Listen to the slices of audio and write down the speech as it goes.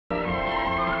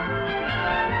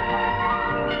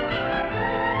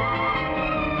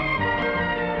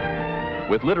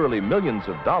With literally millions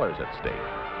of dollars at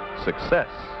stake, success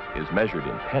is measured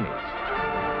in pennies.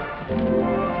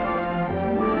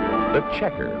 The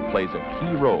checker plays a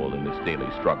key role in this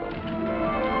daily struggle.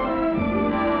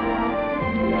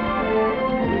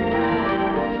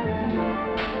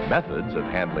 Methods of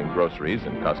handling groceries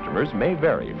and customers may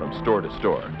vary from store to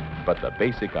store, but the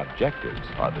basic objectives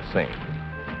are the same.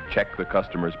 Check the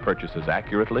customer's purchases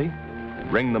accurately,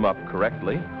 ring them up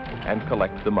correctly, and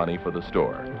collect the money for the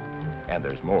store. And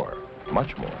there's more,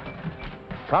 much more.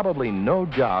 Probably no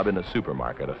job in a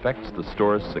supermarket affects the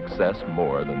store's success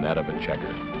more than that of a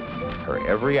checker. Her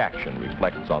every action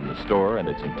reflects on the store and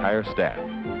its entire staff.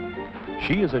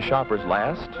 She is a shopper's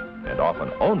last, and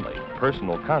often only,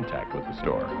 personal contact with the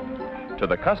store. To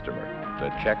the customer, the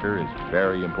checker is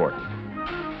very important.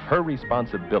 Her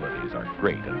responsibilities are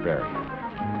great and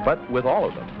varied. But with all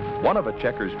of them, one of a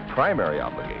checker's primary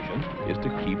obligations is to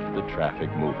keep the traffic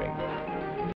moving.